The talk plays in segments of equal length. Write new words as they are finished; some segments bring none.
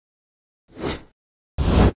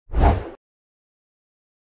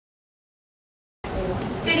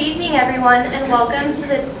evening, everyone, and welcome to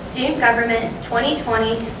the Student Government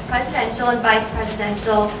 2020 Presidential and Vice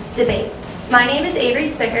Presidential Debate. My name is Avery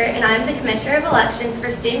Spicker, and I am the Commissioner of Elections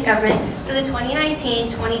for Student Government for the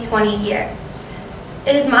 2019-2020 year.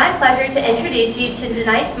 It is my pleasure to introduce you to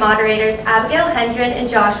tonight's moderators, Abigail Hendren and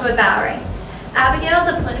Joshua Bowery. Abigail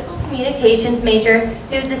is a political communications major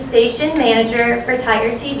who is the station manager for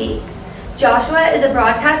Tiger TV. Joshua is a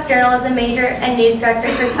broadcast journalism major and news director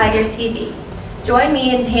for Tiger TV. Join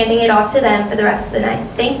me in handing it off to them for the rest of the night.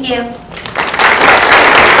 Thank you.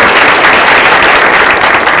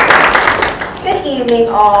 Good evening,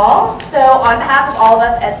 all. So on behalf of all of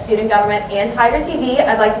us at Student Government and Tiger TV,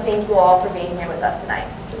 I'd like to thank you all for being here with us tonight.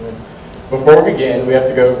 Before we begin, we have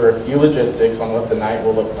to go over a few logistics on what the night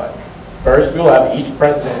will look like. First, we will have each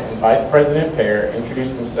president and vice president pair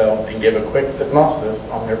introduce themselves and give a quick synopsis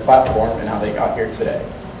on their platform and how they got here today.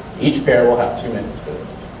 Each pair will have 2 minutes for this.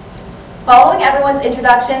 Following everyone's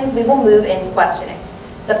introductions, we will move into questioning.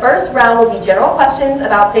 The first round will be general questions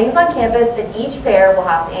about things on campus that each pair will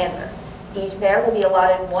have to answer. Each pair will be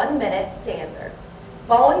allotted 1 minute to answer.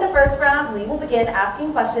 Following the first round, we will begin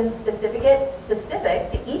asking questions specific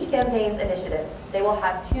to each campaign's initiatives. They will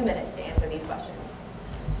have 2 minutes to answer these questions.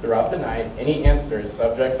 Throughout the night, any answer is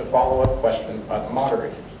subject to follow-up questions by the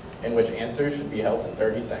moderators, in which answers should be held to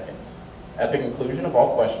 30 seconds. At the conclusion of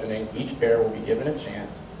all questioning, each pair will be given a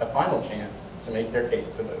final chance to make their case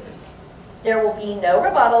to voters. There will be no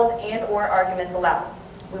rebuttals and/or arguments allowed.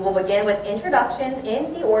 We will begin with introductions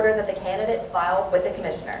in the order that the candidates filed with the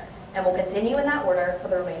commissioner, and will continue in that order for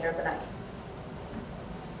the remainder of the night.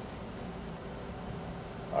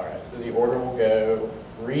 All right, so the order will go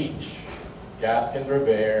Reach, Gaskins,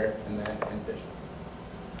 Robert, and then Bishop.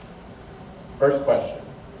 First question.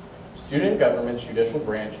 Student Government's judicial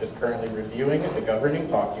branch is currently reviewing the governing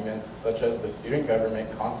documents such as the Student Government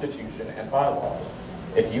Constitution and bylaws.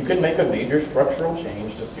 If you could make a major structural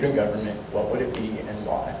change to student government, what would it be and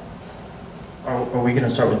why? Are we going to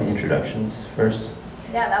start with the introductions first?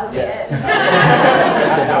 Yeah, that would be it.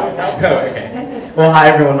 Okay. Well, hi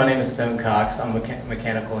everyone, my name is Stone Cox. I'm a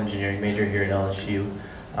mechanical engineering major here at LSU.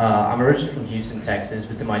 I'm originally from Houston, Texas,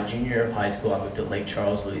 but in my junior year of high school, I moved to Lake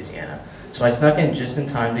Charles, Louisiana. So I snuck in just in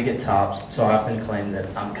time to get tops, so I often claim that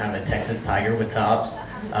I'm kind of a Texas Tiger with tops,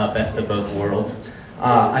 best of both worlds.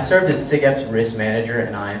 I served as SIGEP's risk manager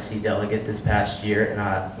and IMC delegate this past year,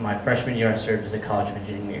 and my freshman year I served as a College of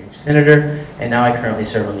Engineering senator, and now I currently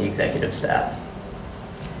serve on the executive staff.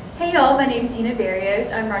 Hey y'all, my name is Hina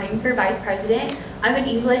Barrios. I'm running for vice president. I'm an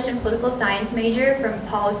English and political science major from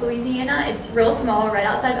Pollock, Louisiana. It's real small, right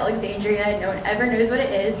outside of Alexandria. No one ever knows what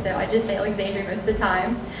it is, so I just say Alexandria most of the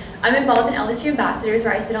time. I'm involved in LSU Ambassadors,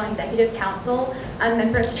 where I sit on executive council. I'm a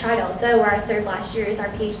member of Tri Delta, where I served last year as our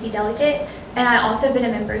PhD delegate. And I've also been a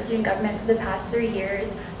member of student government for the past 3 years.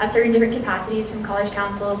 I've served in different capacities from college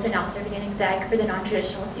council to now serving in exec for the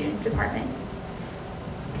non-traditional students department.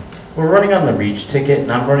 We're running on the REACH ticket,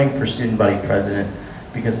 and I'm running for student body president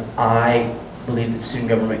because I believe that student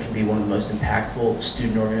government can be one of the most impactful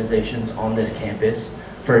student organizations on this campus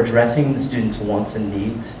for addressing the students' wants and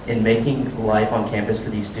needs and making life on campus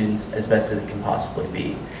for these students as best as it can possibly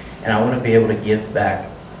be. And I want to be able to give back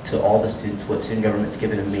to all the students what student government's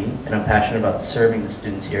given to me, and I'm passionate about serving the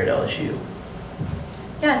students here at LSU.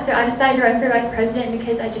 Yeah, so I decided to run for vice president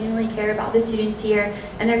because I genuinely care about the students here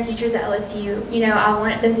and their futures at LSU. You know, I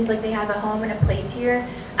want them to feel like they have a home and a place here.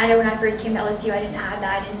 I know when I first came to LSU, I didn't have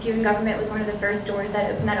that, and student government was one of the first doors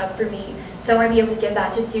that opened that up for me. So I want to be able to give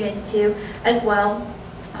that to students too, as well.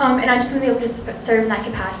 And I just want to be able to serve in that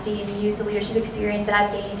capacity and use the leadership experience that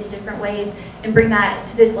I've gained in different ways and bring that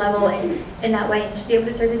to this level and in that way, and just be able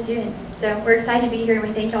to serve the students. So we're excited to be here, and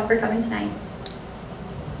we thank y'all for coming tonight.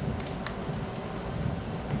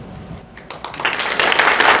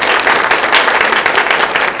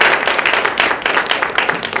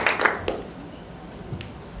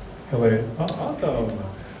 Hello. Oh, awesome.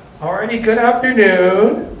 Alrighty, good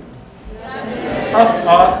afternoon.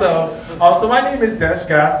 Awesome. Also, my name is Desh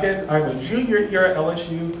Gaskins. I'm a junior here at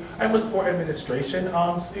LSU. I'm a sport administration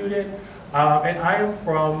student, and I am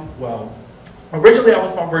from, well, originally I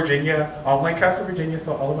was from Virginia, Lancaster, Virginia,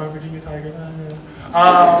 so all of my Virginia Tigers.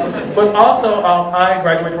 But also, I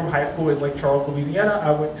graduated from high school in Lake Charles, Louisiana.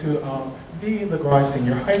 I went to the LaGrange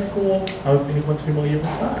Senior High School, if anyone's familiar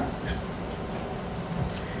with that.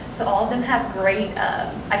 So all of them have great,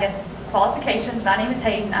 I guess, qualifications. My name is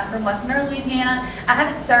Hayden. I'm from West Monroe, Louisiana. I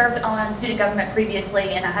haven't served on student government previously,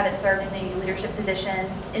 and I haven't served in any leadership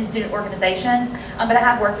positions in student organizations, but I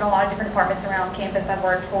have worked in a lot of different departments around campus. I've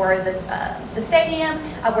worked for the stadium,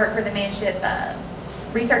 I've worked for the manship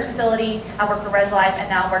research facility, I work for Res Life, and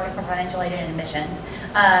now I'm working for financial aid and admissions.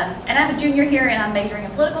 And I'm a junior here, and I'm majoring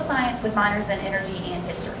in political science with minors in energy and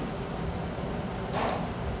history.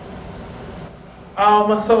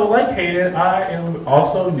 So like Hayden, I am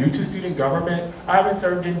also new to student government. I haven't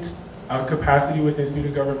served in capacity within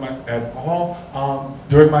student government at all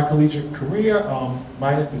during my collegiate career,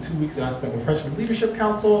 minus the 2 weeks that I spent with Freshman Leadership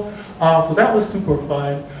Council. So that was super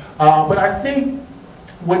fun. But I think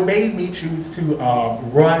what made me choose to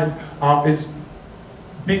run is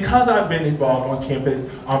because I've been involved on campus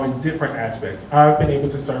in different aspects. I've been able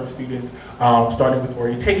to serve students starting with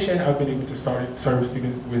orientation. I've been able to serve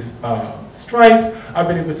students with stripes. I've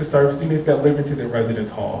been able to serve students that live into their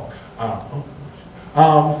residence hall.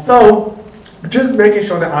 So just making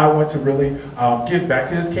sure that I want to really give back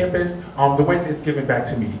to this campus the way that it's given back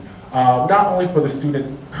to me. Not only for the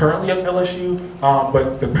students currently at LSU,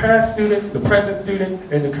 but the past students, the present students,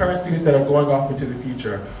 and the current students that are going off into the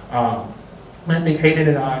future. I think Hayden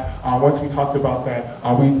and I, once we talked about that,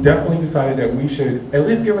 we definitely decided that we should at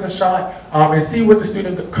least give it a shot and see what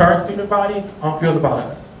the current student body feels about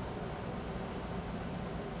us.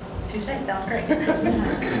 Touche, sounds great.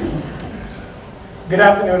 Good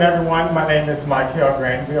afternoon, everyone. My name is Michael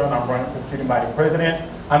Granville, and I'm running for student body president.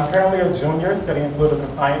 I'm currently a junior studying political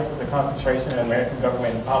science with a concentration in American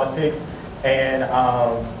government and politics. And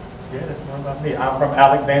yeah, that's more about me. I'm from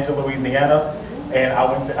Alexandria, Louisiana, and I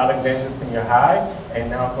went to Alexandria Senior High. And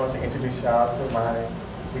now I'm going to introduce y'all to my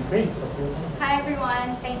VP. Hi,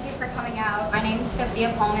 everyone. Thank you for coming out. My name is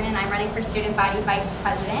Sophia Pullman, and I'm running for student body vice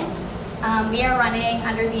president. We are running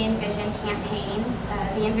under the Envision campaign.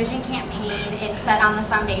 The Envision campaign is set on the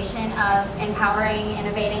foundation of empowering,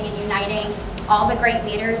 innovating, and uniting all the great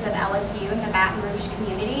leaders of LSU and the Baton Rouge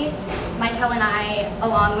community. Michael and I,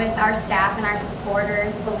 along with our staff and our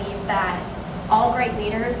supporters, believe that all great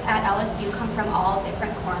leaders at LSU come from all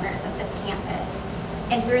different corners of this campus.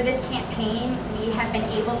 And through this campaign, we have been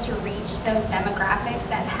able to reach those demographics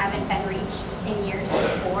that haven't been reached in years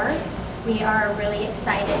before. We are really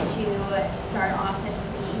excited to start off this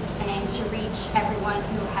week and to reach everyone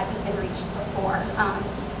who hasn't been reached before.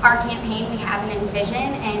 Our campaign, we have an Envision,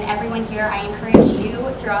 and everyone here, I encourage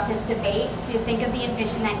you throughout this debate to think of the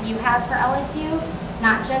Envision that you have for LSU,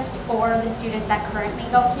 not just for the students that currently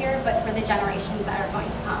go here, but for the generations that are going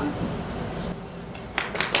to come.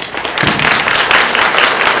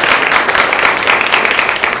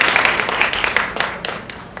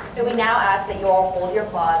 So we now ask that you all hold your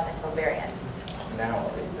applause until the very end. Now I'll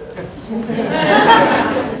read this.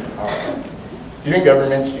 All right. Student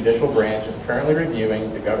government's judicial branch is currently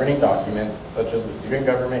reviewing the governing documents such as the student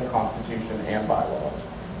government constitution and bylaws.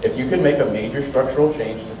 If you could make a major structural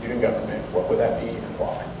change to student government, what would that be and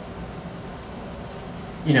why?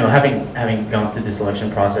 You know, having gone through this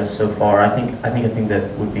election process so far, I think a thing that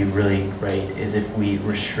would be really great is if we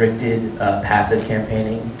restricted passive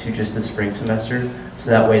campaigning to just the spring semester, so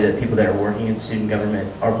that way that people that are working in student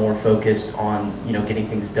government are more focused on, you know, getting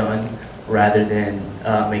things done rather than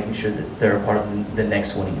making sure that they're a part of the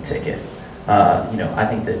next winning ticket. You know, I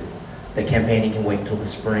think that the campaigning can wait until the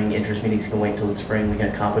spring, interest meetings can wait until the spring. We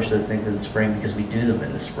can accomplish those things in the spring because we do them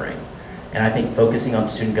in the spring. And I think focusing on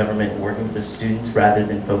student government and working with the students rather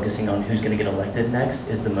than focusing on who's going to get elected next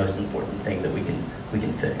is the most important thing that we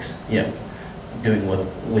can fix. You know, doing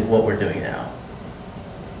with what we're doing now.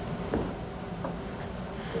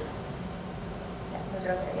 Yes,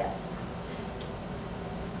 Mr. O'Leary, yes.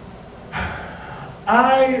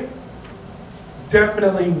 I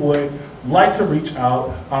definitely would like to reach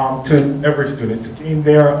out to every student to gain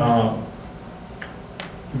their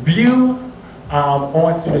view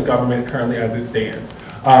on student government currently as it stands.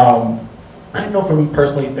 I know for me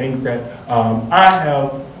personally, things that I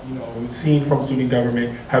have seen from student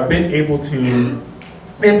government have been able to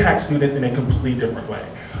impact students in a completely different way.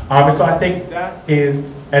 And so I think that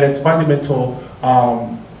is at its fundamental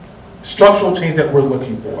structural change that we're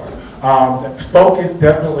looking for. That's focused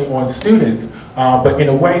definitely on students, but in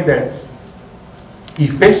a way that's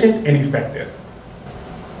efficient and effective.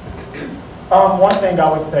 One thing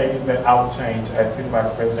I would say that I would change as student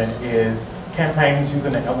body president is campaigns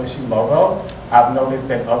using the LSU logo. I've noticed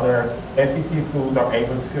that other SEC schools are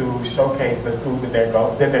able to showcase the school that they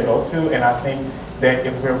go to, and I think that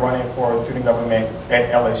if we're running for student government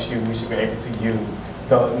at LSU, we should be able to use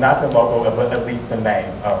not the logo, but at least the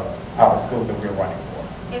name of our school that we're running for.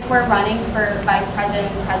 If we're running for vice president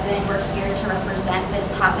and president, we're here to represent this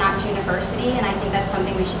top-notch university, and I think that's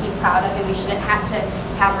something we should be proud of, and we shouldn't have to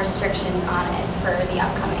have restrictions on it for the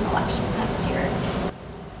upcoming elections next year.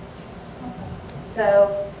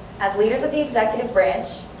 So, as leaders of the executive branch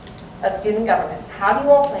of student government, how do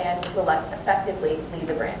you all plan to effectively lead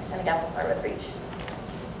the branch? And again, we'll start with Reach.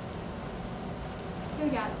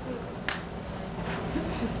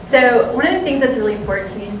 So one of the things that's really important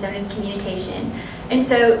to me in STEM is communication. And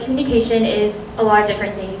so communication is a lot of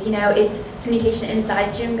different things. You know, it's communication inside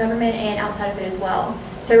student government and outside of it as well.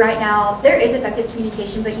 So right now, there is effective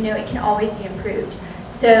communication, but you know, it can always be improved.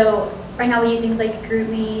 So right now we use things like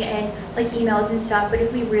GroupMe and like emails and stuff, but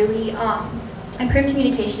if we really improve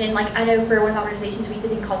communication, like I know for one of the organizations we use a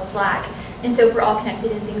thing called Slack, and so if we're all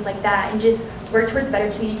connected and things like that, and just work towards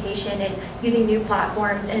better communication and using new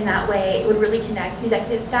platforms, and in that way it would really connect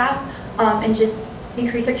executive staff and just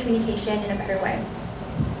increase our communication in a better way.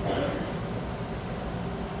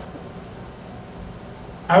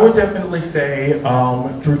 I would definitely say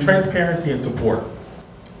through transparency and support.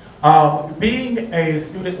 Being a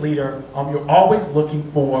student leader, you're always looking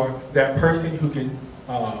for that person who can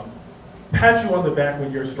pat you on the back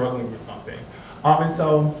when you're struggling with something. And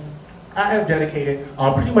so I have dedicated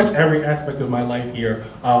pretty much every aspect of my life here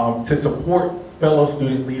to support fellow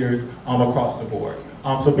student leaders across the board.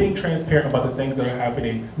 So being transparent about the things that are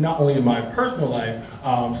happening, not only in my personal life,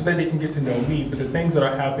 so that they can get to know me, but the things that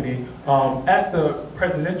are happening at the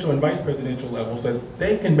presidential and vice presidential level, so that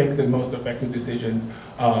they can make the most effective decisions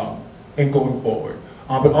in going forward.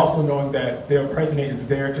 But also knowing that their president is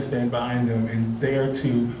there to stand behind them and there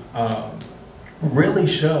to really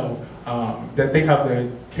show that they have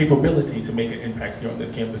the capability to make an impact here on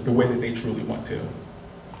this campus the way that they truly want to.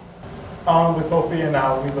 With Sophia and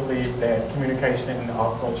I, we believe that communication and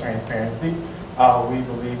also transparency, we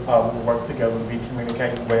believe we will work together to be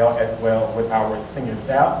communicating well as well with our senior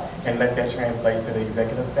staff and let that translate to the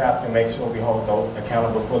executive staff to make sure we hold those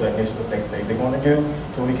accountable for the initiative they say they're going to do,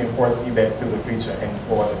 so we can foresee that through the future and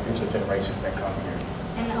for the future generations that come here.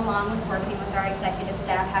 And along with working with our executive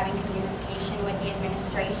staff, having communication with the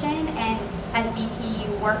administration, and as VP,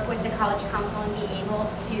 you work with the college council and be able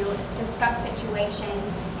to discuss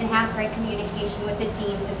situations and have great communication with the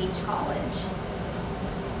deans of each college.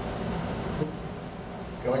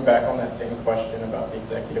 Going back on that same question about the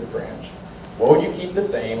executive branch, what would you keep the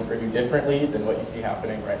same or do differently than what you see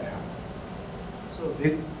happening right now?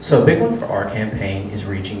 So a big one for our campaign is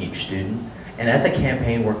reaching each student. And as a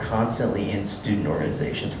campaign, we're constantly in student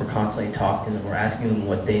organizations. We're constantly talking to them. We're asking them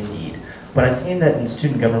what they need. But I've seen that in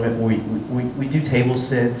student government, we do table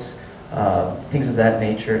sits, things of that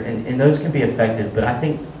nature, and those can be effective. But I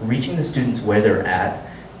think reaching the students where they're at,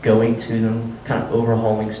 going to them, kind of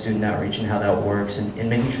overhauling student outreach and how that works, and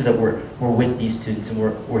making sure that we're with these students and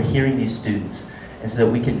we're hearing these students, and so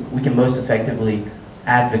that we can most effectively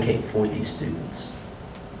advocate for these students.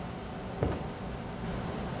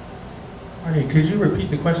 Arnie, could you repeat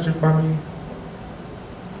the question for me?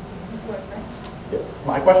 Yeah.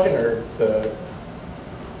 My question or the...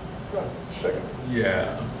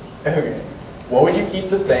 Yeah. Okay. What would you keep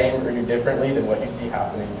the same or do differently than what you see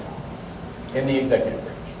happening now in the executive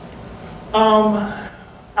branch?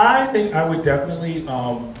 I think I would definitely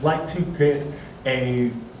like to get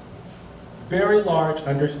a very large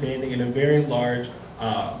understanding and a very large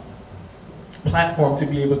platform to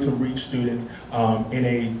be able to reach students in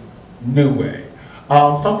a new way.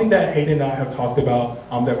 Something that Hayden and I have talked about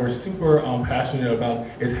that we're super passionate about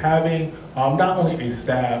is having not only a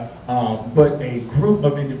staff, but a group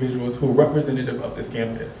of individuals who are representative of this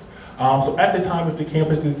campus. So at the time, if the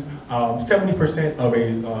campus is 70% of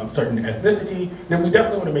a certain ethnicity, then we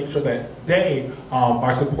definitely want to make sure that they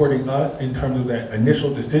are supporting us in terms of that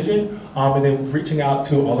initial decision, and then reaching out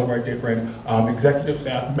to all of our different executive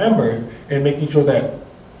staff members and making sure that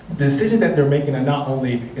the decisions that they're making are not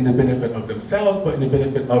only in the benefit of themselves, but in the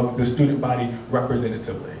benefit of the student body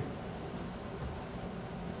representatively.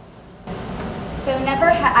 So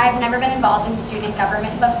I've never been involved in student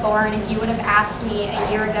government before, and if you would have asked me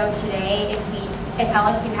a year ago today if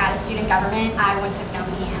LSU had a student government, I wouldn't have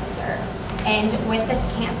known the answer. And with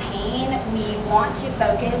this campaign, we want to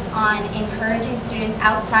focus on encouraging students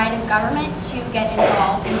outside of government to get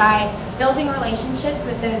involved. And by building relationships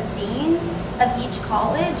with those deans of each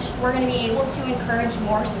college, we're going to be able to encourage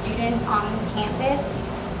more students on this campus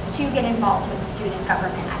to get involved with student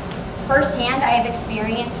government. Firsthand, I have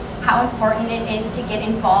experienced how important it is to get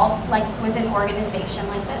involved with an organization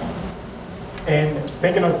like this. And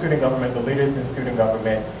thinking of student government, the leaders in student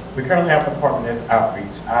government, we currently have a department that's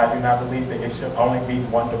outreach. I do not believe that it should only be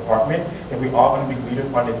one department. If we all want to be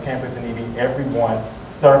leaders on this campus, and need to be everyone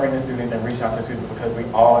serving the students and reaching out to students, because we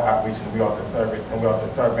all are outreach and we are the service and we are the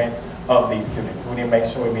servants of these students. So we need to make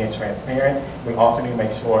sure we're being transparent. We also need to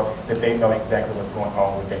make sure that they know exactly what's going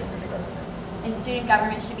on with their student government. And student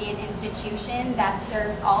government should be an institution that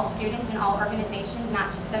serves all students and all organizations,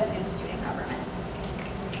 not just those in student government.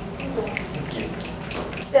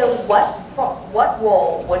 So what what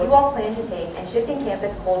role would you all plan to take in shifting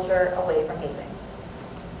campus culture away from hazing?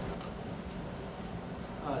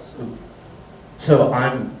 So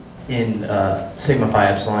I'm in Sigma Phi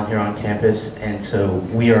Epsilon here on campus, and so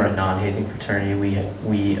we are a non-hazing fraternity.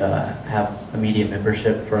 We have immediate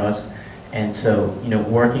membership for us, and so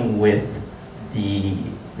working with the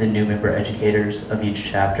new member educators of each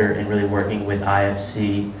chapter and really working with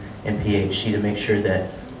IFC and PHC to make sure that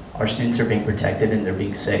our students are being protected and they're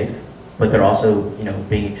being safe, but they're also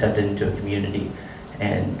being accepted into a community,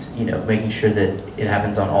 and making sure that it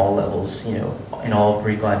happens on all levels, in all of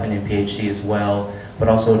Greek life and in PHC as well, but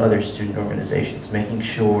also in other student organizations, making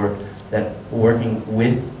sure that working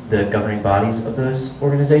with the governing bodies of those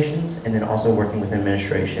organizations, and then also working with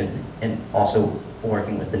administration, and also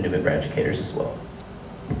working with the new member educators as well.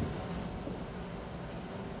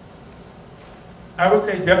 I would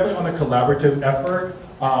say definitely on a collaborative effort,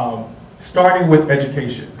 starting with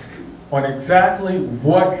education on exactly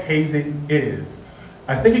what hazing is.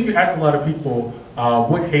 I think if you ask a lot of people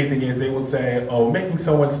what hazing is, they would say, oh, making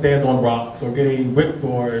someone stand on rocks or getting whipped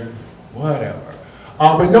or whatever.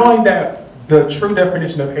 But knowing that the true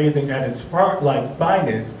definition of hazing at its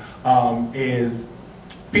finest is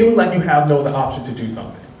feeling like you have no other option to do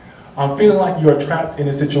something. Feeling like you're trapped in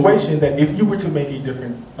a situation that if you were to make a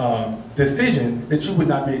different decision, that you would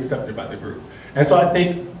not be accepted by the group. And so I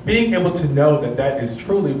think being able to know that that is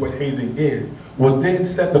truly what hazing is will then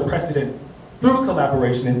set the precedent through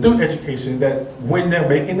collaboration and through education that when they're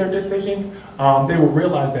making their decisions, they will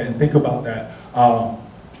realize that and think about that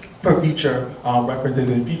for future references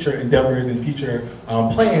and future endeavors and future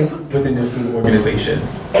plans within their student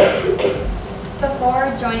organizations.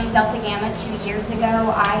 Before joining Delta Gamma 2 years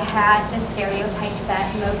ago, I had the stereotypes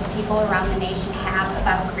that most people around the nation have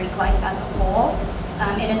about Greek life as a whole.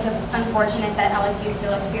 It is unfortunate that LSU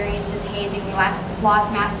still experiences hazing. We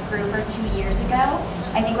lost Max Groover 2 years ago.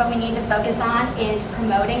 I think what we need to focus on is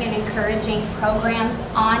promoting and encouraging programs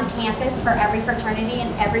on campus for every fraternity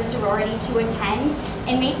and every sorority to attend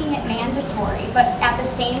and making it mandatory, but at the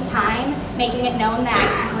same time making it known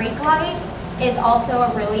that Greek life is also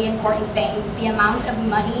a really important thing. The amount of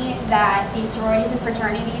money that these sororities and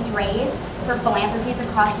fraternities raise for philanthropies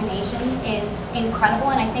across the nation is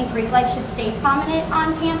incredible, and I think Greek life should stay prominent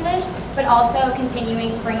on campus, but also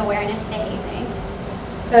continuing to bring awareness to hazing.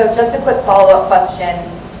 So just a quick follow-up question.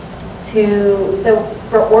 So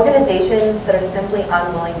for organizations that are simply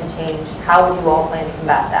unwilling to change, how would you all plan to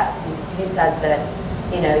combat that? You said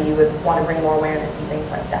that you would want to bring more awareness and things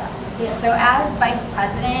like that. Yeah, so as vice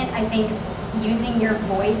president, I think using your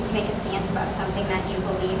voice to make a stance about something that you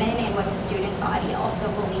believe in and what the student body also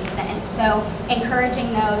believes in. So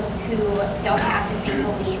encouraging those who don't have the same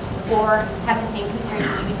beliefs or have the same concerns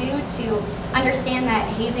you do to understand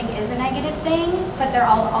that hazing is a negative thing, but there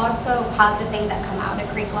are also positive things that come out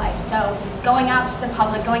of Greek life. So going out to the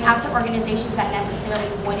public, going out to organizations that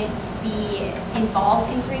necessarily wouldn't be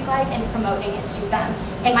involved in Greek life and promoting it to them.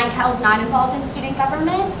 And Mike Cal's not involved in student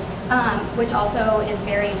government, which also is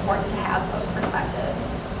very important to have both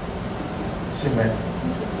perspectives. She meant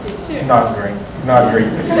not Greek. Not Greek.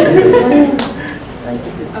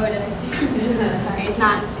 Oh, did I say? Sorry, it's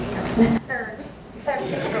not in student government.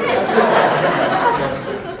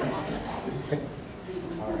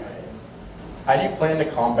 How do you plan to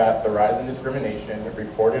combat the rise in discrimination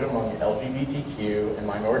reported among LGBTQ and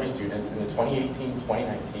minority students in the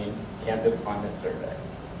 2018-2019 Campus Climate Survey?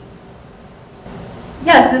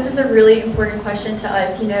 Yes, this is a really important question to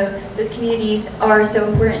us. Those communities are so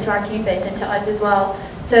important to our campus and to us as well.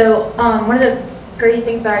 So one of the greatest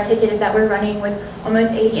things about our ticket is that we're running with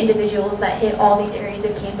almost 80 individuals that hit all these areas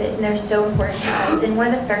of campus, and they're so important to us. And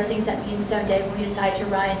one of the first things that me and Stone did when we decided to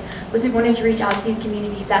run was we wanted to reach out to these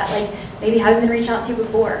communities that maybe haven't been reached out to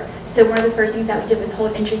before. So one of the first things that we did was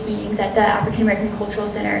hold interest meetings at the African American Cultural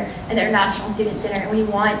Center and the International Student Center, and we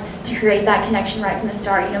want to create that connection right from the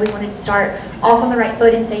start. We wanted to start off on the right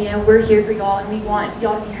foot and say, we're here for y'all, and we want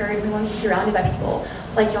y'all to be heard, and we want to be surrounded by people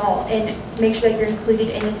like y'all, and make sure that you're included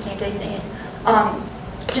in this campus and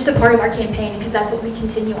just a part of our campaign, because that's what we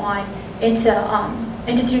continue on into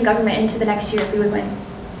student government into the next year if we would win.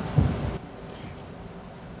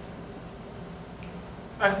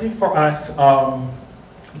 I think for us,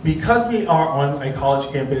 because we are on a college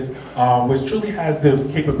campus, which truly has the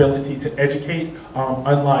capability to educate,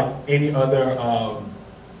 unlike any other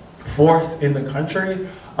force in the country,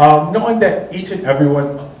 knowing that each and every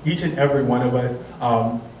one of us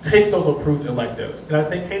takes those approved electives. And I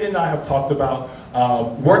think Hayden and I have talked about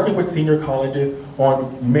working with senior colleges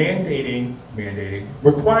on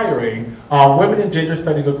requiring women and gender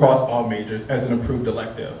studies across all majors as an approved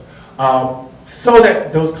elective. so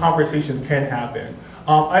that those conversations can happen.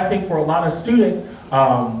 I think for a lot of students,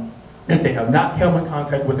 if they have not come in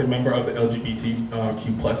contact with a member of the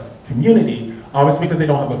LGBTQ plus community, it's because they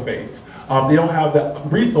don't have a face. They don't have the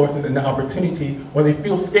resources and the opportunity, or they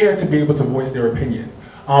feel scared to be able to voice their opinion.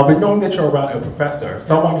 But knowing that you're around a professor,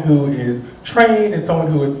 someone who is trained and someone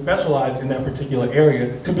who is specialized in that particular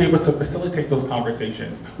area, to be able to facilitate those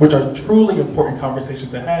conversations, which are truly important conversations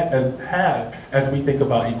to have as we think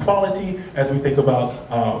about equality, as we think about,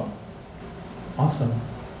 awesome.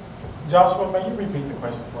 Joshua, may you repeat the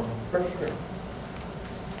question for me? For sure.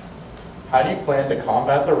 How do you plan to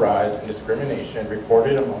combat the rise in discrimination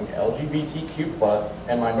reported among LGBTQ plus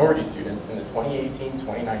and minority students in the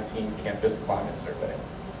 2018-2019 Campus Climate Survey?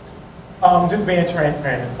 Just being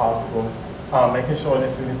transparent as possible, making sure that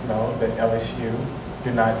students know that LSU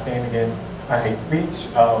do not stand against hate speech.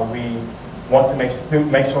 We want to make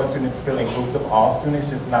sure students feel inclusive, all students,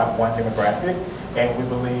 just not one demographic. And we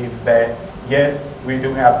believe that, yes, we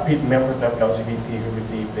do have members of LGBT who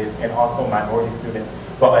receive this, and also minority students,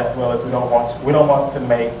 but as well as we don't want to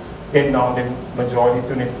make it known that majority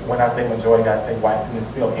students, when I say majority, I say white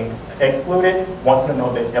students, feel excluded. Want to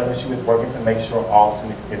know that LSU is working to make sure all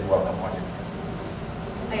students is welcome on this campus.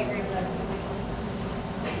 I agree with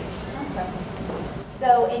everything. Awesome.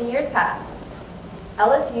 So in years past,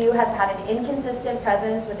 LSU has had an inconsistent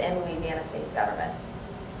presence within Louisiana State's government.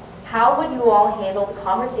 How would you all handle the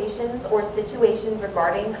conversations or situations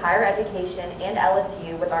regarding higher education and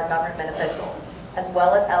LSU with our government officials, as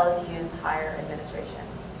well as LSU's higher administration?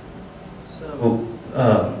 So,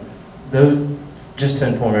 just to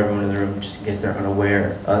inform everyone in the room, just in case they're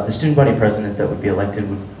unaware, the student body president that would be elected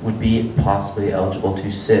would be possibly eligible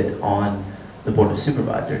to sit on the Board of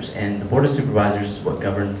Supervisors. And the Board of Supervisors is what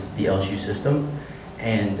governs the LSU system.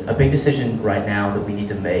 And a big decision right now that we need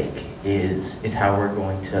to make is how we're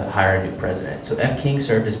going to hire a new president. So F. King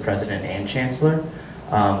served as president and chancellor,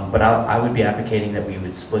 but I would be advocating that we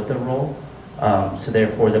would split the role. So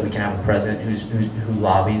therefore that we can have a president who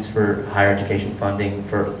lobbies for higher education funding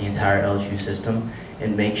for the entire LSU system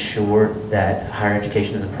and make sure that higher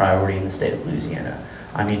education is a priority in the state of Louisiana.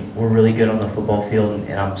 I mean, we're really good on the football field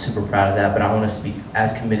and I'm super proud of that, but I want us to be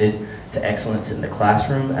as committed to excellence in the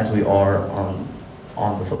classroom as we are on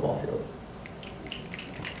the football field.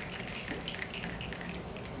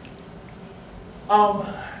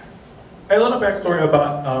 A little backstory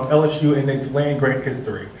about LSU and its land-grant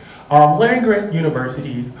history. Land-grant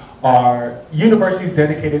universities are universities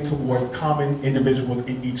dedicated towards common individuals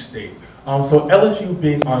in each state. So LSU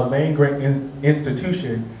being our land-grant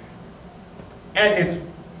institution, at its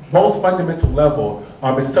most fundamental level,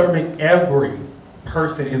 is serving every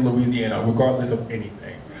person in Louisiana, regardless of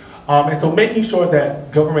anything. And so making sure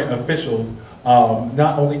that government officials,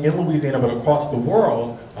 not only in Louisiana, but across the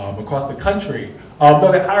world, across the country,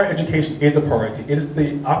 know that higher education is a priority. It is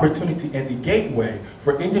the opportunity and the gateway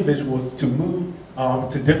for individuals to move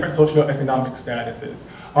to different socioeconomic statuses.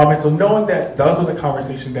 And so knowing that those are the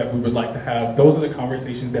conversations that we would like to have, those are the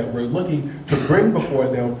conversations that we're looking to bring before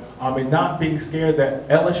them, and not being scared that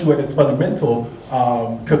LSU at its fundamental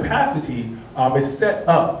capacity is set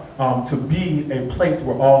up to be a place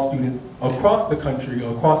where all students across the country,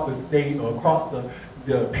 or across the state, or across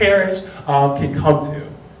the parish can come to.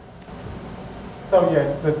 So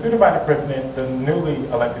yes, the student body president, the newly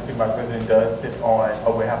elected student body president does sit on,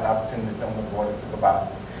 or we have the opportunity to sit on the board of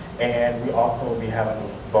supervisors. And we also will be having a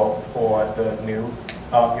vote for the new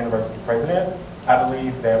university president. I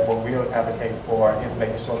believe that what we will advocate for is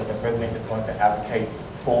making sure that the president is going to advocate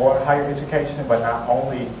for higher education, but not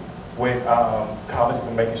only with colleges,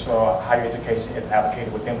 and making sure higher education is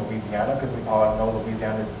advocated within Louisiana, because we all know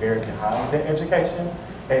Louisiana is very behind in education.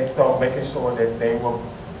 And so making sure that they will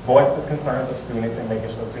voice the concerns of students and making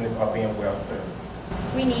sure students are being well served.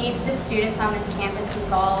 We need the students on this campus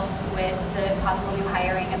involved with the possible new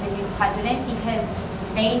hiring of the new president, because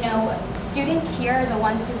they know students here are the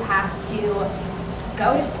ones who have to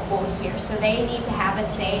go to school here, so they need to have a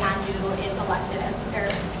say on who is elected as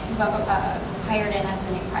hired in as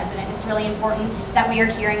the new president. It's really important that we are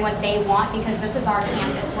hearing what they want, because this is our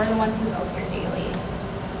campus. We're the ones who go here daily.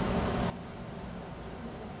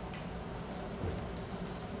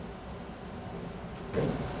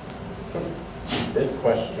 This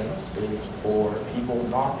question is for people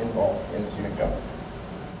not involved in student government.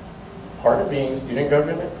 Part of being student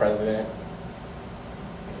government president,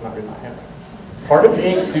 I cannot read my handwriting. Part of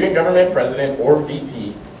being student government president or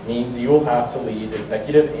VP means you will have to lead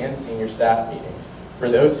executive and senior staff meetings. For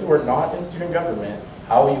those who are not in student government,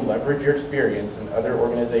 how will you leverage your experience in other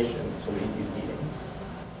organizations to lead these meetings?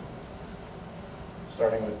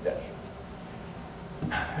 Starting with Desh.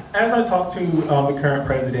 As I talked to the current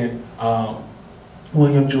president,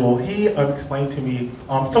 William Jewell, he explained to me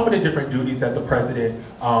some of the different duties that the president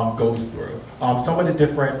goes through, some of the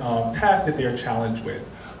different tasks that they're challenged with.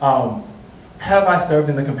 Have I served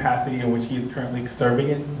in the capacity in which he is currently serving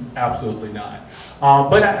in? Absolutely not.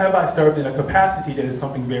 But have I served in a capacity that is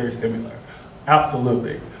something very similar?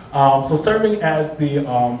 Absolutely. So serving as the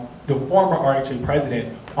former RHA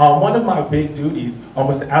president, one of my big duties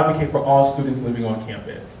was to advocate for all students living on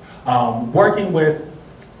campus. Working with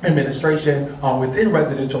administration within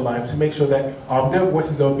residential life to make sure that their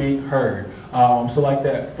voices are being heard. So like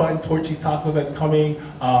that fun Torchy's Tacos that's coming,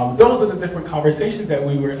 those are the different conversations that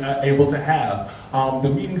we were able to have. The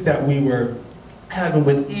meetings that we were having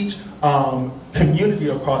with each community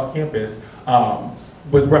across campus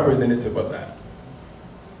was representative of that.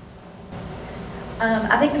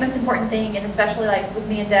 I think the most important thing, and especially like with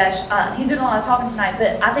me and Desh, he's doing a lot of talking tonight,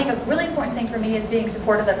 but I think a really important thing for me is being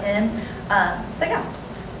supportive of him. So yeah.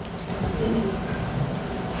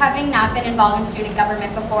 Having not been involved in student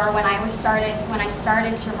government before, when I started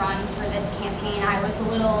to run for this campaign, I was a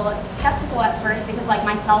little skeptical at first because, like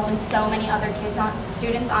myself and so many other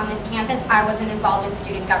students on this campus, I wasn't involved in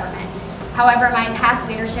student government. However, my past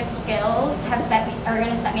leadership skills are going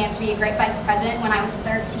to set me up to be a great vice president. When I was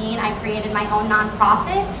 13, I created my own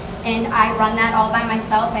nonprofit, and I run that all by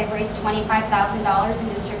myself. I've raised $25,000 and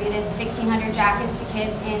distributed 1,600 jackets to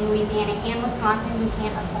kids in Louisiana and Wisconsin who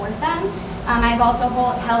can't afford them. I've also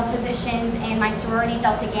held positions in my sorority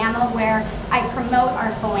Delta Gamma where I promote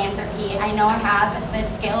our philanthropy. I know I have the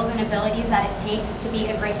skills and abilities that it takes to be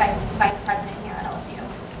a great vice president here at LSU.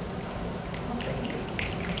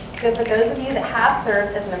 So for those of you that have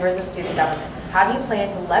served as members of student government, how do you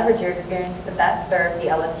plan to leverage your experience to best serve the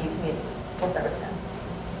LSU community? We'll start with Tim.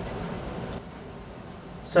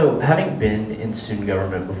 So having been in student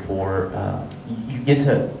government before,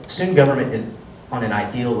 student government is on an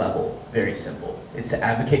ideal level very simple. It's to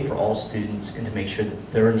advocate for all students and to make sure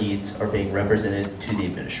that their needs are being represented to the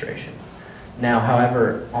administration. Now,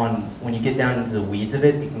 however, when you get down into the weeds of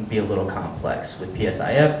it, it can be a little complex with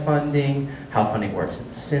PSIF funding, how funding works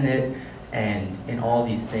in Senate, and all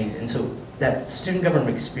these things. And so that student government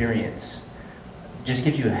experience just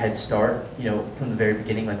gives you a head start, from the very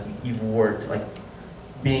beginning. Like you've worked, like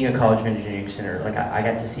being a College of Engineering Center, like I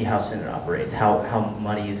got to see how Senate operates, how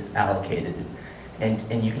money is allocated.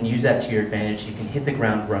 And you can use that to your advantage. You can hit the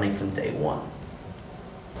ground running from day one.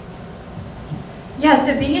 Yeah,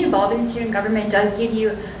 so being involved in student government does give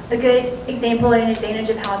you a good example and an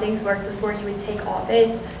advantage of how things work before you would take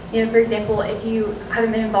office. For example, if you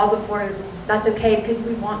haven't been involved before, that's okay because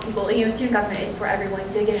we want people, student government is for everyone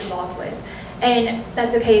to get involved with. And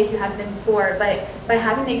that's okay if you haven't been before, but by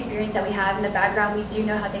having the experience that we have in the background, we do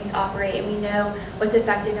know how things operate and we know what's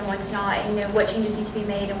effective and what's not, and what changes need to be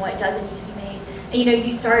made and what doesn't need to be made. And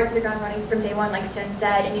you start the ground running from day one, like Stone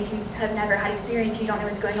said, and if you have never had experience, you don't know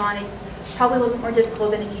what's going on, it's probably a little bit more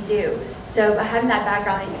difficult than if you do. So by having that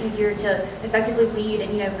background, it's easier to effectively lead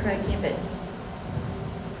and promote campus.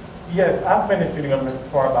 Yes, I've been in student government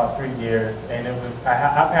for about 3 years, and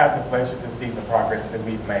I've had the pleasure to see the progress that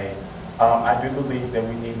we've made. I do believe that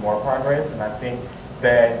we need more progress, and I think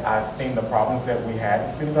that I've seen the problems that we had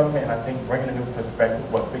in student government, and I think bringing a new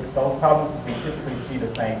perspective will fix those problems. We typically see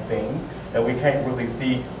the same things, and we can't really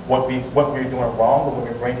see what we're doing wrong, but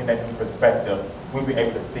when we're bringing that new perspective, we'll be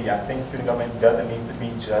able to see. I think student government doesn't need to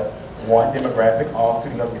be just one demographic, all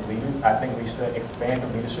student government leaders. I think we should expand the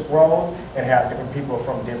leadership roles and have different people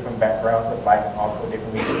from different backgrounds of life and also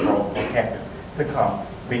different leadership roles on campus to come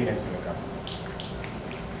lead in student government.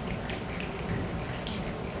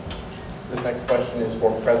 This next question is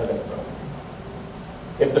for President Zone.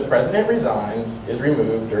 If the president resigns, is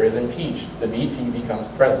removed, or is impeached, the VP becomes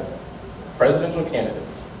president. Presidential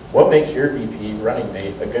candidates, what makes your VP running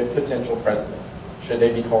mate a good potential president? Should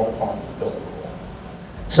they be called upon to fill the role?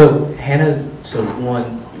 So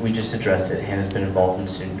one, we just addressed it. Hannah's been involved in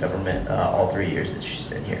student government all 3 years that she's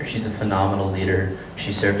been here. She's a phenomenal leader.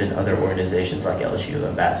 She served in other organizations like LSU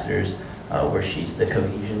Ambassadors, where she's the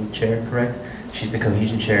cohesion chair, correct? She's the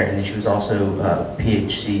cohesion chair, and then she was also a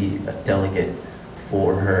PHC delegate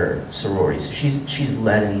for her sorority. So she's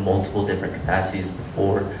led in multiple different capacities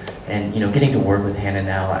before, and getting to work with Hannah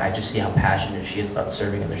now, I just see how passionate she is about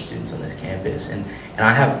serving other students on this campus, and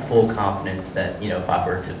I have full confidence that if I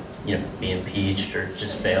were to be impeached or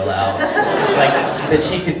just fail out, like that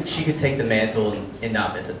she could take the mantle and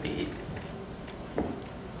not miss a beat.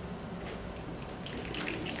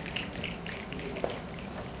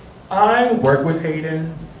 I work with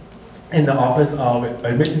Hayden in the Office of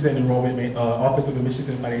Admissions and Enrollment, Office of Admissions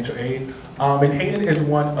and Financial Aid. And Hayden is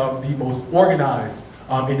one of the most organized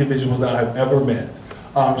individuals that I've ever met.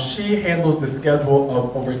 She handles the schedule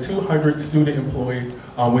of over 200 student employees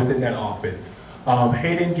within that office.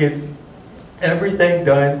 Hayden gets everything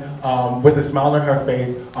done with a smile on her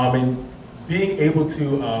face, and being able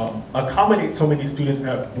to accommodate so many students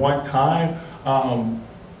at one time,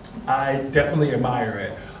 I definitely admire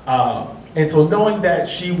it. And so knowing that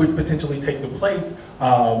she would potentially take the place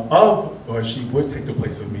or she would take the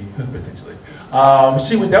place of me, potentially.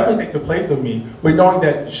 She would definitely take the place of me, but knowing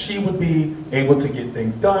that she would be able to get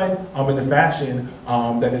things done in the fashion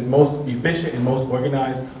that is most efficient and most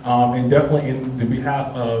organized, and definitely in the behalf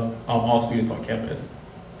of all students on campus.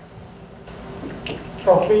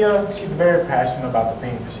 Sophia, she's very passionate about the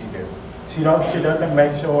things that she do. She makes sure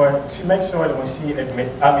that when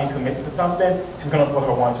she commits to something, she's gonna put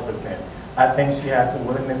her 100%. I think she has the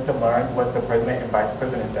willingness to learn what the president and vice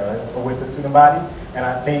president does with the student body, and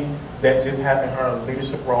I think that just having her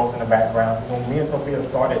leadership roles in the background. So when me and Sophia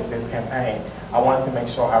started this campaign, I wanted to make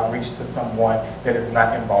sure I reached to someone that is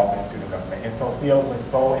not involved in student government. And Sophia was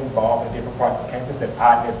so involved in different parts of campus that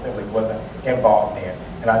I necessarily wasn't involved in.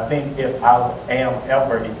 And I think if I am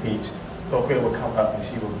ever impeached, Sophia would come up and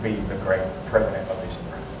she would be the great president of this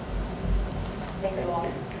university. Thank you all.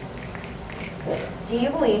 Do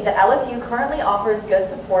you believe that LSU currently offers good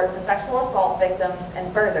support for sexual assault victims?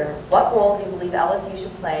 And further, what role do you believe LSU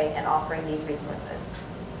should play in offering these resources?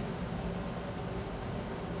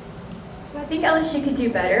 So I think LSU could do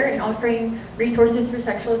better in offering resources for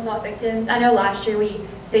sexual assault victims. I know last year we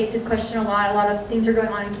faced this question a lot of things are going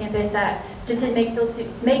on campus that just didn't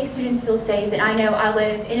make students feel safe. And I know I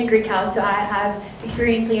live in a Greek house, so I have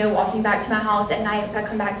experience, walking back to my house at night if I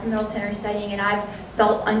come back from Middleton or studying, and I've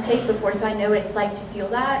felt unsafe before, so I know what it's like to feel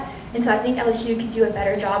that. And so I think LSU could do a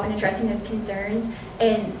better job in addressing those concerns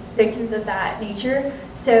and victims of that nature.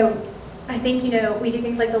 So I think, we do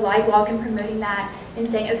things like the Light Walk and promoting that and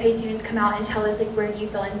saying, okay, students, come out and tell us, where do you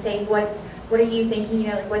feel unsafe? What are you thinking,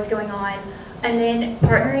 what's going on? And then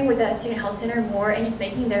partnering with the Student Health Center more and just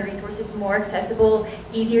making their resources more accessible,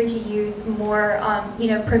 easier to use, more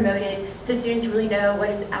promoted, so students really know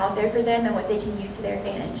what is out there for them and what they can use to their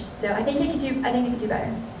advantage. So I think it could do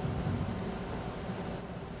better.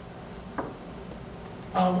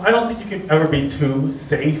 I don't think you can ever be too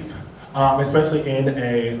safe, especially in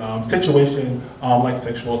a situation like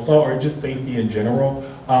sexual assault or just safety in general.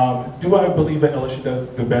 Do I believe that LSU does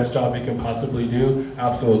the best job it can possibly do?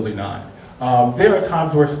 Absolutely not. There are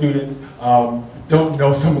times where students don't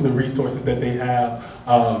know some of the resources that they have,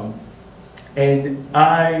 and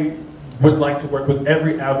I would like to work with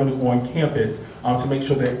every avenue on campus to make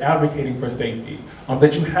sure they're advocating for safety,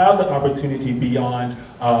 that you have the opportunity beyond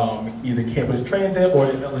either campus transit or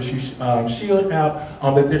the LSU Shield app,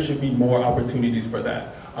 that there should be more opportunities for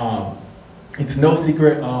that. It's no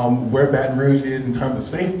secret where Baton Rouge is in terms of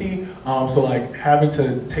safety, so having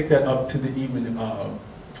to take that up to the even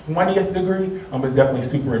 20th degree is definitely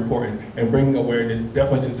super important, and bringing awareness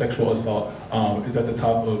definitely to sexual assault is at the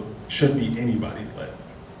top of, should be anybody's list.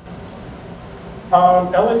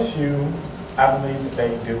 LSU, I believe that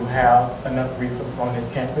they do have enough resources on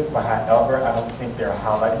this campus, but however, I don't think they're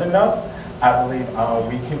highlighted enough. I believe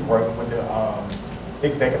we can work with the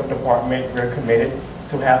executive department. We're committed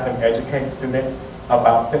to have them educate students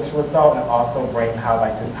about sexual assault and also bring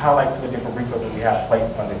highlight to the different resources we have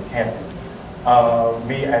placed on this campus.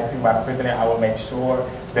 Me as student body president, I will make sure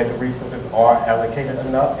that the resources are allocated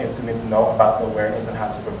enough and students know about the awareness and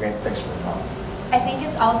how to prevent sexual assault. I think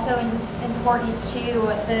it's also important too,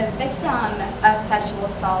 the victim of sexual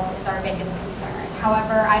assault is our biggest concern.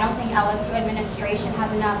 However, I don't think LSU administration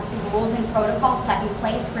has enough rules and protocols set in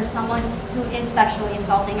place for someone who is sexually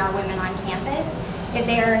assaulting our women on campus. If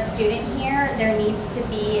they are a student here, there needs to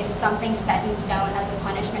be something set in stone as a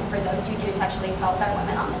punishment for those who do sexually assault our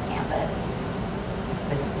women on this campus.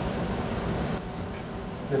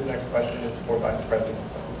 This next question is for Vice President.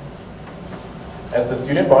 As the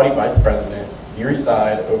student body Vice President, you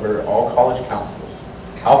reside over all college councils.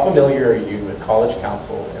 How familiar are you with college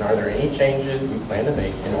council, and are there any changes you plan to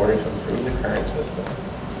make in order to improve the current system?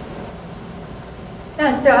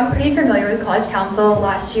 Yeah, so I'm pretty familiar with college council.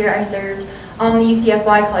 Last year I served on the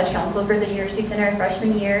UCFY College Council for the University Center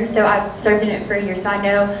freshman year, so I've served in it for a year, so I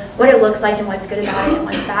know what it looks like and what's good about it and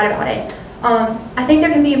what's bad about it. I think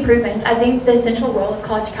there can be improvements. I think the essential role of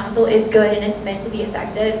college council is good and it's meant to be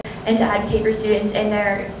effective and to advocate for students in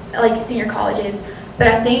their senior colleges. But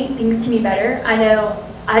I think things can be better. I know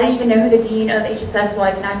I didn't even know who the dean of HSS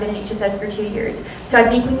was, and I've been in HSS for 2 years. So I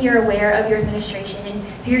think when you're aware of your administration and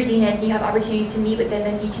who your dean is, and you have opportunities to meet with them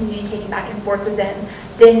and be communicating back and forth with them,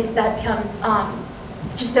 then that becomes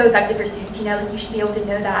just so effective for students. You should be able to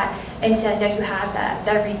know that and to know you have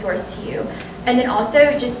that resource to you. And then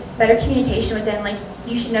also just better communication with them. Like,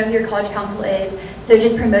 you should know who your college council is. So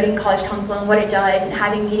just promoting college council and what it does, and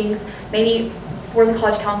having meetings maybe for the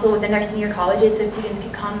college council within their senior colleges, so students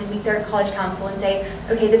can come and meet their college council and say,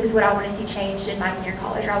 okay, this is what I want to see changed in my senior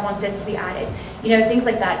college, or I want this to be added. You know, things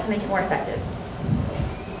like that to make it more effective.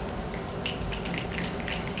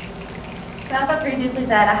 So as I previously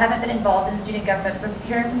said, I haven't been involved in student government, but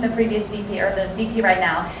hearing from the previous VP, or the VP right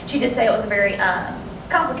now, she did say it was very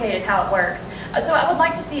complicated how it works. So I would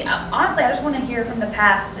like to see, honestly, I just want to hear from the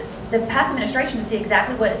past administration to see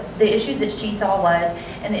exactly what the issues that she saw was,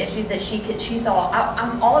 and the issues that she saw.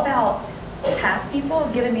 I'm all about past people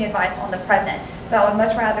giving me advice on the present. So I would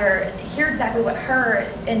much rather hear exactly what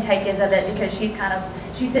her intake is of it, because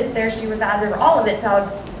she sits there, she resides over all of it. So I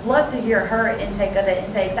would love to hear her intake of it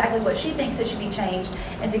and say exactly what she thinks it should be changed,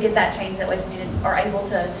 and to get that change, that way students are able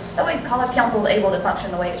to, that way college council is able to function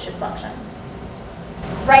the way it should function.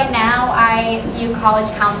 Right now, I view College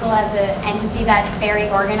Council as an entity that's very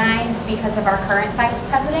organized because of our current vice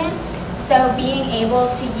president. So being able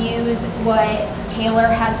to use what Taylor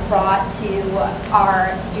has brought to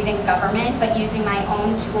our student government, but using my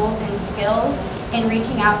own tools and skills in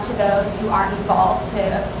reaching out to those who aren't involved,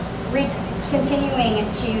 to continuing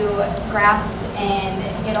to grasp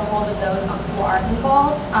and get a hold of those who are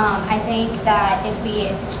involved. I think that if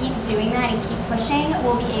we keep doing that and keep pushing,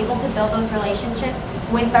 we'll be able to build those relationships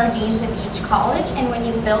with our deans of each college. And when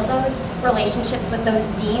you build those relationships with those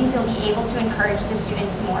deans, you'll be able to encourage the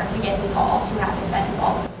students more to get involved who haven't been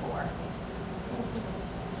involved before.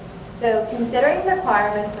 So, considering the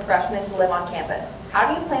requirements for freshmen to live on campus,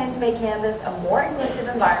 how do you plan to make campus a more inclusive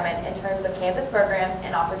environment in terms of campus programs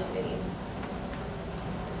and opportunities?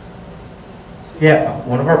 Yeah,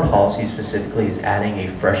 one of our policies specifically is adding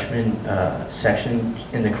a freshman section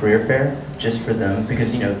in the career fair just for them,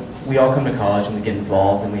 because, you know, we all come to college and we get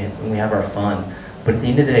involved and we have our fun, but at the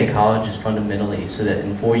end of the day, college is fundamentally so that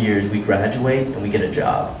in 4 years we graduate and we get a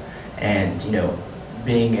job. And, you know,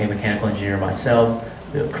 being a mechanical engineer myself,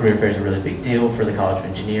 the career fair is a really big deal for the College of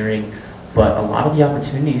Engineering, but a lot of the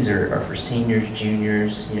opportunities are for seniors,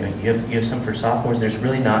 juniors, you know, you have some for sophomores. There's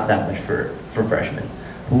really not that much for freshmen.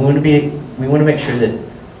 We want to make sure that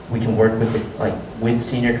we can work with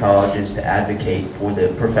senior colleges to advocate for the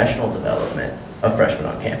professional development of freshmen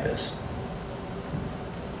on campus.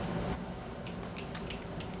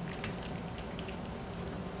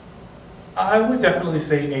 I would definitely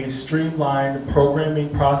say a streamlined programming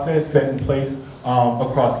process set in place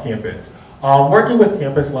across campus. Working with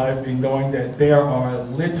Campus Life and knowing that there are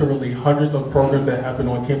literally hundreds of programs that happen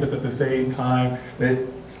on campus at the same time, that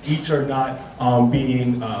each are not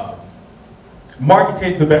being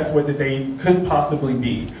marketed the best way that they could possibly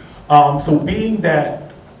be. So being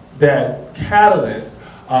that catalyst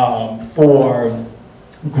for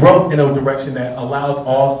growth in a direction that allows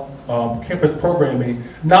all campus programming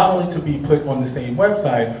not only to be put on the same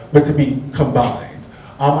website, but to be combined.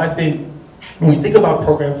 I think when we think about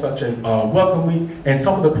programs such as Welcome Week and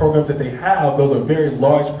some of the programs that they have, those are very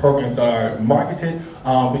large programs that are marketed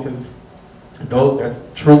because that's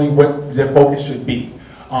truly what their focus should be,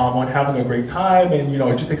 on having a great time and, you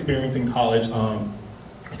know, just experiencing college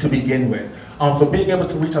to begin with. So being able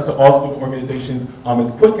to reach out to all student organizations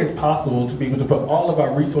as quick as possible to be able to put all of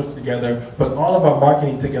our resources together, put all of our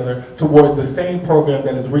marketing together towards the same program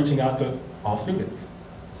that is reaching out to all students.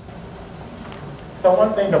 So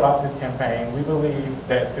one thing about this campaign, we believe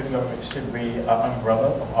that student government should be an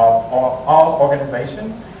umbrella of all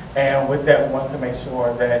organizations. And with that, we want to make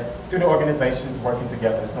sure that student organizations working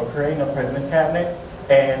together. So creating a president's cabinet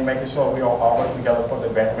and making sure we are all working together for the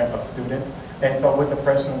betterment of students. And so with the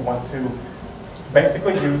freshmen, we want to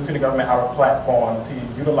basically use student government, our platform, to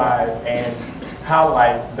utilize and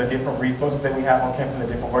highlight the different resources that we have on campus and the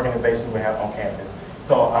different organizations we have on campus.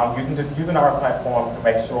 So using our platform to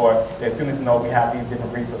make sure that students know we have these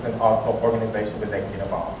different resources and also organizations that they can get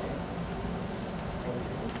involved in.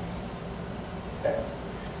 Okay.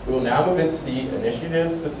 We will now move into the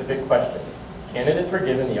initiative-specific questions. Candidates were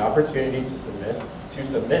given the opportunity to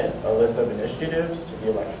submit a list of initiatives to the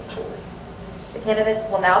election board. The candidates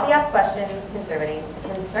will now be asked questions concerning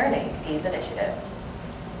these initiatives.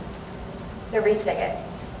 So Reach Ticket.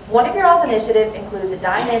 One of your all's initiatives includes a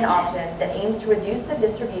dine-in option that aims to reduce the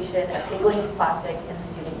distribution of single-use plastic in the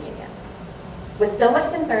student union. With so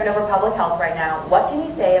much concern over public health right now, what can you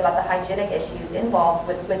say about the hygienic issues involved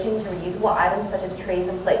with switching to reusable items such as trays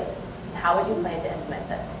and plates? And how would you plan to implement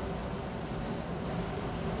this?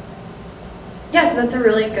 Yeah, so that's a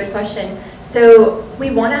really good question. So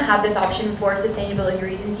we want to have this option for sustainability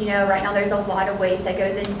reasons. Right now there's a lot of waste that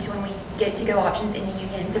goes into when we get to-go options in the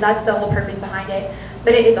union. So that's the whole purpose behind it.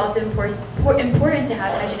 But it is also important to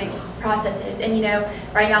have hygienic processes. And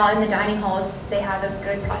right now in the dining halls, they have a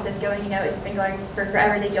good process going. It's been going for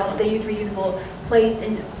forever. They use reusable plates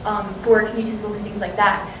and forks, utensils, and things like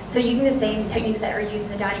that. So using the same techniques that are used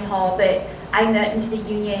in the dining hall, but adding that into the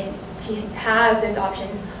union to have those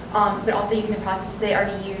options, but also using the processes they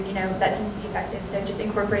already use, that seems to be effective. So just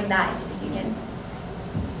incorporating that into the union.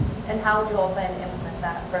 And how would you all plan to implement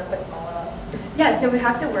that for a quick follow-up? Yeah, so we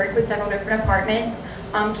have to work with several different departments,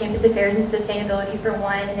 campus affairs and sustainability for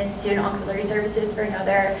one, and then student auxiliary services for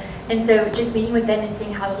another. And so just meeting with them and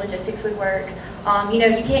seeing how the logistics would work. You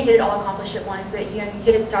can't get it all accomplished at once, but you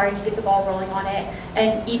get it started, you get the ball rolling on it.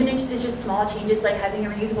 And even if it's just small changes like having a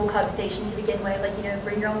reusable cup station to begin with, like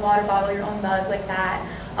bring your own water bottle, your own mug, like that,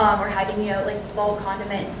 or having like bulk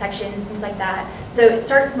condiment sections, things like that. So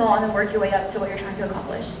start small and then work your way up to what you're trying to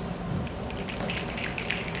accomplish.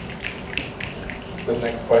 This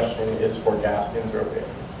next question is for Gaskins Ropier.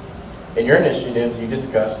 In your initiatives, you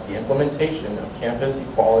discussed the implementation of campus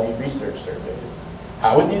equality research surveys.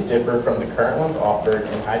 How would these differ from the current ones offered,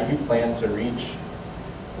 and how do you plan to reach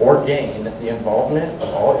or gain the involvement of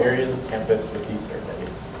all areas of campus with these surveys?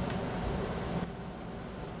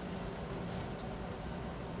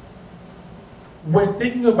 When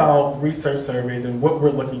thinking about research surveys and what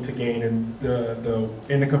we're looking to gain and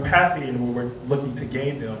the capacity in which we're looking to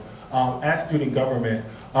gain them, as student government,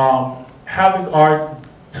 having our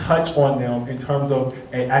touch on them in terms of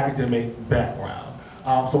an academic background.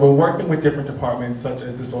 So we're working with different departments, such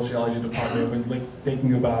as the sociology department, when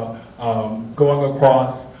thinking about going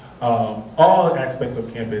across all aspects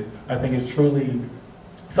of campus. I think is truly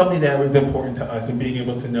something that is important to us, and being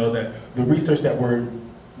able to know that the research that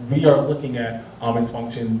we are looking at is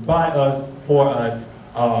functioned by us, for us,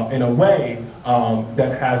 in a way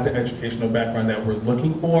that has the educational background that we're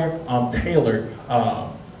looking for, tailored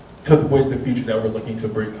with the future that we're looking to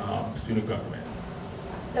bring student government.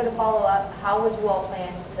 So to follow up, how would you all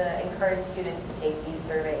plan to encourage students to take these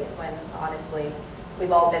surveys when, honestly,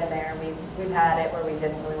 we've all been there, we've had it where we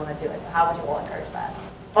didn't really want to do it. So how would you all encourage that?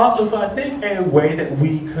 Also, so I think a way that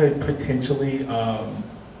we could potentially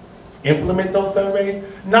implement those surveys,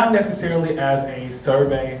 not necessarily as a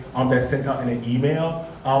survey that's sent out in an email,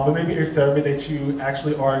 but maybe a survey that you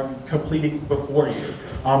actually are completing before you.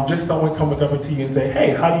 Just someone coming up to you and say,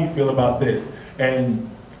 hey, how do you feel about this? And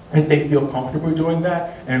if they feel comfortable doing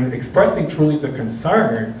that and expressing truly the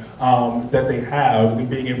concern that they have and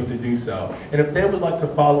being able to do so. And if they would like to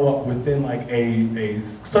follow up within like a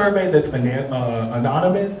survey that's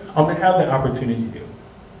anonymous, they have the opportunity to.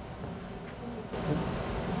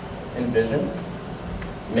 Envision.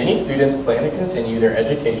 Many students plan to continue their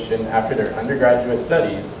education after their undergraduate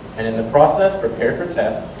studies, and in the process prepare for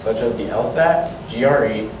tests such as the LSAT,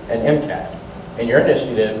 GRE, and MCAT. In your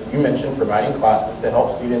initiatives, you mentioned providing classes to help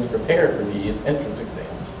students prepare for these entrance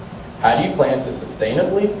exams. How do you plan to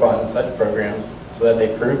sustainably fund such programs so that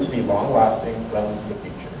they prove to be long-lasting well into the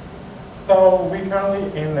future? So we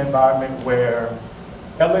currently in an environment where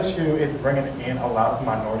LSU is bringing in a lot of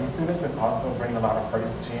minority students and also bringing a lot of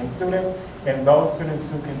first-gen students. And those students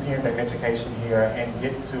who continue their education here and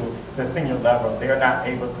get to the senior level, they're not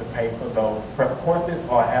able to pay for those prep courses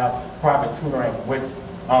or have private tutoring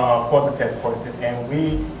for the test courses. And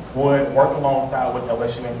we would work alongside with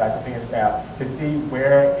LSU and faculty and staff to see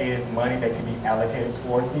where is money that can be allocated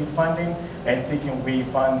towards these funding, and see can we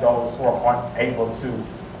fund those who aren't able to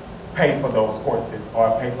pay for those courses or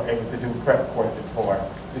able to do prep courses for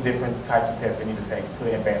the different types of tests they need to take to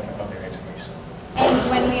the advancement of their education. And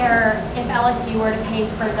if LSU were to pay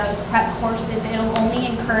for those prep courses, it'll only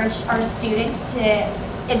encourage our students to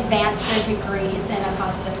advance their degrees in a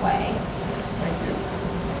positive way. Thank you.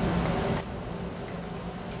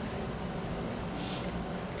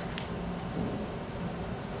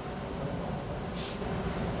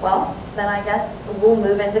 Well, then I guess we'll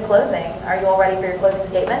move into closing. Are you all ready for your closing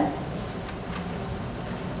statements?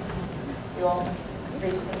 You all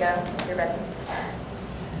ready to go? You're ready.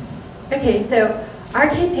 Okay, so our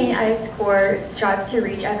campaign at its core strives to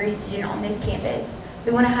reach every student on this campus.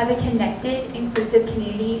 We want to have a connected, inclusive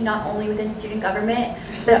community, not only within student government,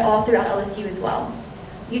 but all throughout LSU as well.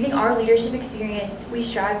 Using our leadership experience, we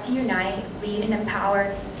strive to unite, lead, and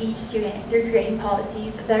empower each student through creating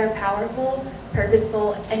policies that are powerful,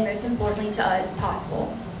 purposeful, and most importantly to us,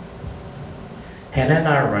 possible. Hannah and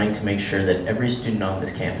I are running to make sure that every student on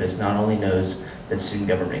this campus not only knows that student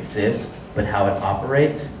government exists, but how it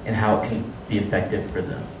operates and how it can be effective for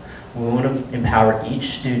them. We want to empower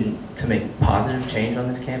each student to make positive change on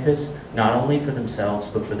this campus, not only for themselves,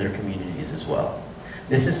 but for their communities as well.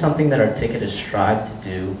 This is something that our ticket has strived to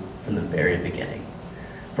do from the very beginning.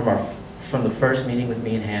 From the first meeting with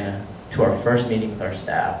me and Hannah, to our first meeting with our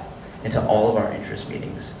staff, and to all of our interest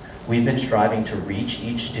meetings. We've been striving to reach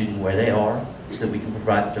each student where they are so that we can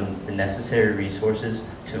provide them the necessary resources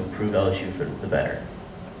to improve LSU for the better.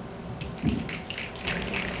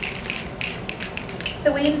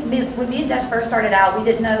 So when me and Dash first started out, we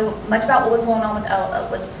didn't know much about what was going on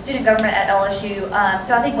with student government at LSU.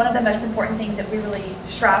 So I think one of the most important things that we really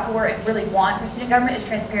strive for and really want for student government is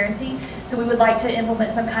transparency. So we would like to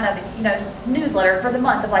implement some kind of, newsletter for the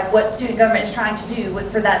month of like what student government is trying to do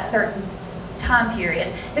for that certain time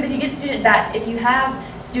period. Because if you have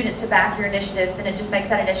students to back your initiatives, then it just makes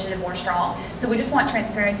that initiative more strong. So we just want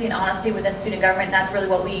transparency and honesty within student government, and that's really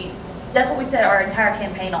what we set our entire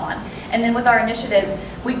campaign on. And then with our initiatives,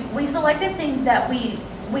 we selected things that we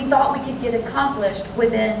thought we could get accomplished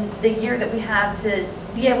within the year that we have to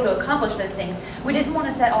be able to accomplish those things. We didn't want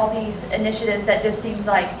to set all these initiatives that just seemed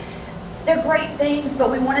like they're great things,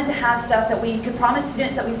 but we wanted to have stuff that we could promise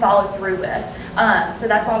students that we followed through with. So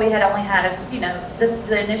that's why we had only had,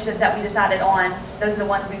 the initiatives that we decided on. Those are the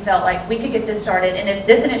ones we felt like we could get this started, and if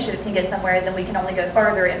this initiative can get somewhere, then we can only go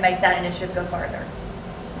further and make that initiative go further.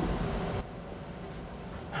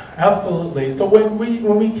 Absolutely. So when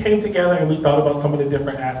we came together and we thought about some of the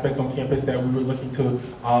different aspects on campus that we were looking to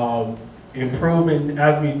improve, and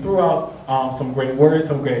as we threw out some great words,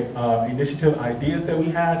 some great initiative ideas that we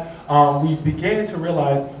had, we began to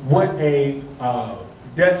realize what a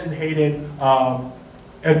Dutch and Hayden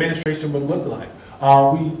administration would look like.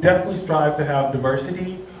 We definitely strive to have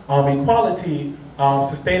diversity, equality,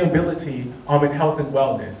 sustainability, and health and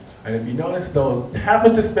wellness. And if you notice, those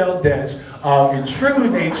happen to spell Dutch in true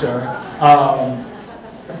nature,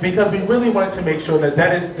 because we really wanted to make sure that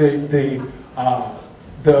that is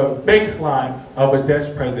the baseline of a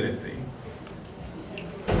Dutch presidency.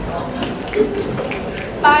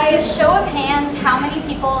 By a show of hands, how many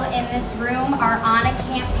people in this room are on a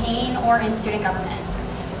campaign or in student government?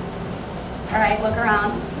 All right, look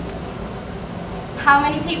around. How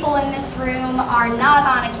many people in this room are not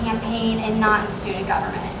on a campaign and not in student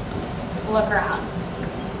government? Look around.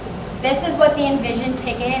 This is what the Envision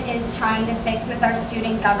ticket is trying to fix with our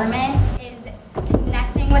student government, is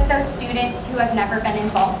connecting with those students who have never been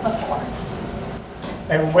involved before.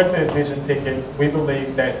 And with the Envision ticket, we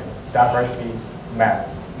believe that diversity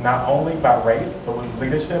matters, not only by race, but with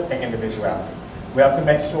leadership and individuality. We have to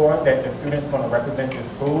make sure that the students going to represent the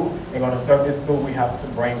school and going to serve this school, we have to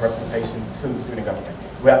bring representation to student government.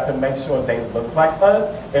 We have to make sure they look like us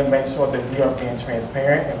and make sure that we are being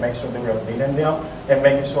transparent and make sure that we are leading them and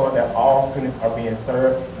making sure that all students are being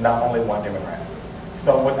served, not only one demographic.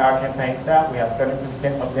 So with our campaign staff, we have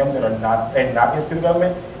 70% of them that are not in student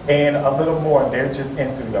government, and a little more, they're just in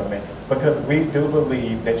student government, because we do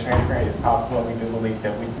believe that transparency is possible, and we do believe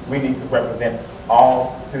that we need to represent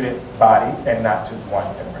all student body and not just one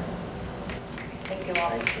demographic. Thank you all.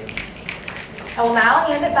 Thank you. I will now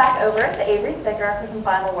hand it back over to Avery Spicker for some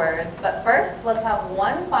final words. But first, let's have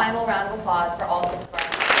one final round of applause for all 6 of our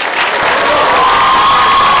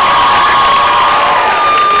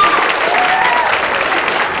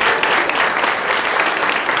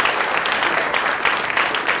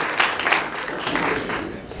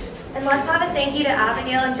And let's have a thank you to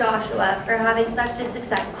Abigail and Joshua for having such a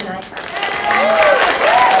success tonight.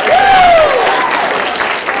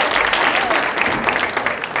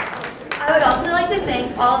 I would also like to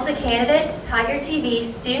thank all of the candidates, Tiger TV,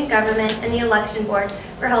 student government, and the election board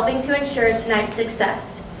for helping to ensure tonight's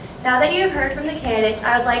success. Now that you have heard from the candidates,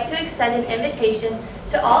 I would like to extend an invitation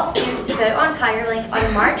to all students to vote on TigerLink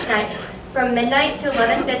on March 9th from midnight to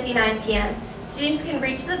 11:59 p.m. Students can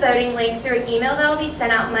reach the voting link through an email that will be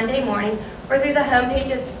sent out Monday morning, or through the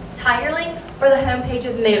homepage of TigerLink or the homepage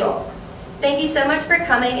of Moodle. Thank you so much for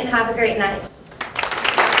coming, and have a great night.